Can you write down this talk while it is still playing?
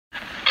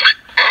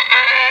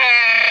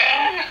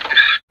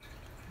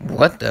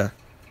What the?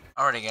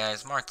 Alrighty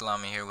guys, Mark the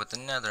Llama here with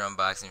another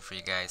unboxing for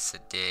you guys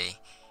today.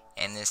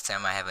 And this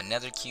time I have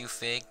another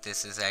Q-Fig.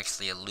 This is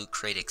actually a Loot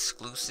Crate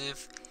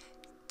exclusive.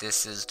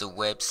 This is the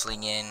web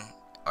slinging,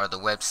 or the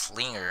web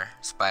slinger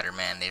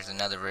Spider-Man. There's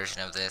another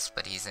version of this,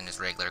 but he's in his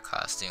regular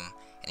costume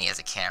and he has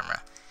a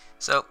camera.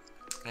 So,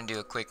 I'm going to do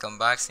a quick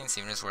unboxing,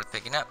 see if it's worth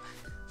picking up.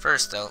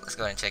 First though, let's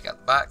go ahead and check out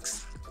the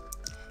box.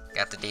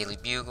 Got the Daily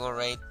Bugle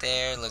right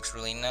there, looks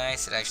really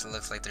nice. It actually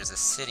looks like there's a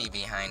city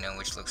behind him,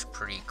 which looks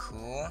pretty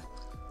cool.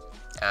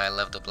 I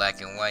love the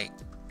black and white,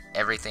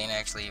 everything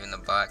actually, even the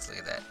box, look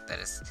at that. That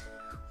is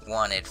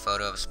wanted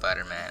photo of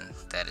Spider-Man.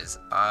 That is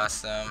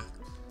awesome.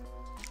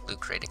 Loot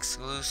Crate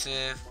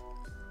exclusive.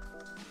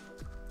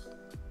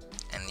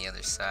 And the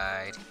other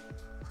side.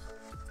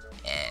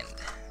 And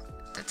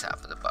the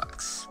top of the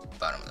box,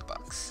 bottom of the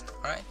box.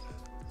 Alright,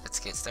 let's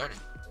get started.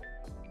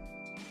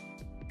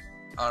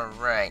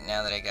 Alright,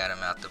 now that I got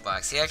him out the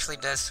box, he actually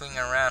does swing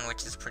around,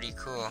 which is pretty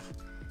cool.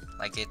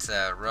 Like it's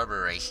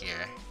rubber right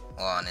here,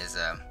 well, on his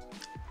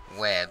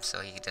web, so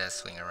he does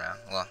swing around.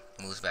 Well,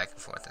 moves back and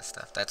forth and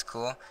stuff. That's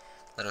cool.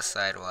 Little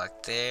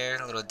sidewalk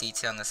there, a little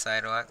detail on the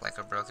sidewalk, like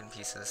a broken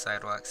piece of the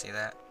sidewalk. See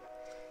that?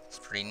 It's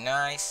pretty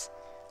nice.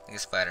 Look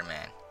at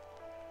Spider-Man,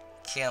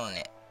 killing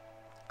it.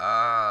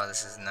 Oh,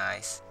 this is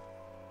nice.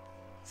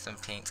 Some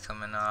paint's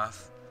coming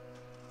off.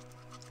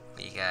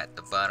 We got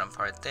the bottom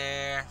part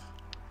there.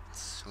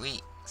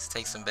 Sweet. Let's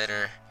take some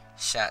better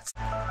shots.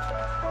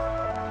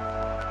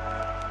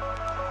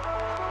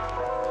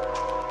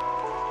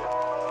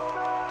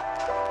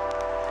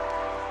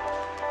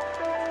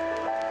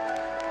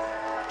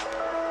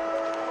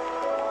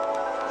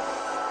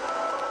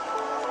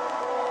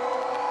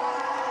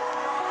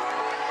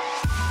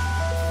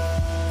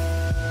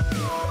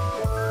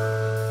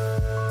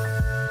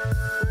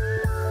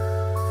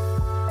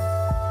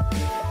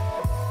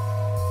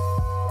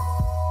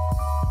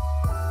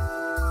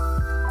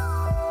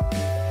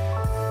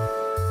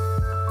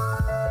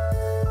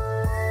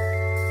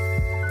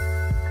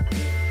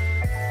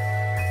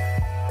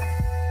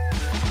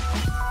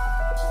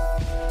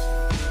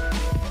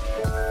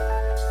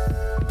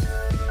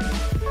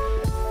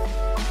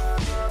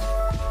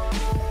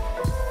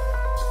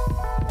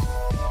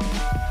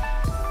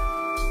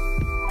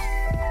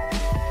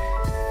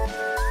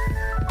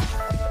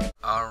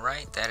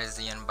 Alright, that is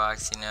the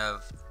unboxing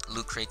of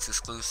Loot Crate's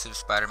exclusive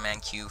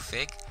Spider-Man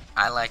Q-Fig.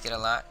 I like it a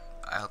lot.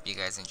 I hope you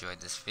guys enjoyed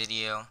this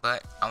video,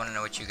 but I want to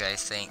know what you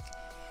guys think.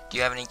 Do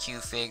you have any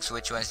Q-Figs?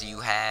 Which ones do you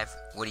have?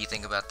 What do you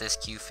think about this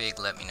Q-Fig?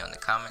 Let me know in the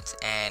comments.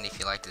 And if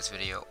you like this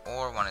video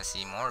or want to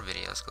see more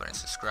videos, go ahead and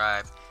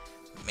subscribe.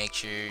 Make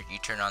sure you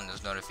turn on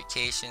those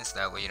notifications,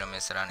 that way you don't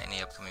miss out on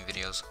any upcoming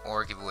videos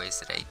or giveaways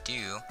that I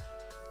do.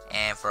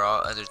 And for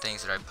all other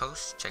things that I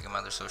post, check out my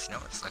other social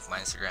networks like my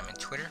Instagram and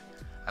Twitter.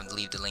 I've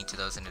leave the link to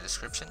those in the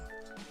description.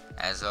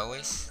 As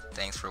always,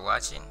 thanks for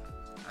watching.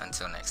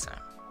 Until next time.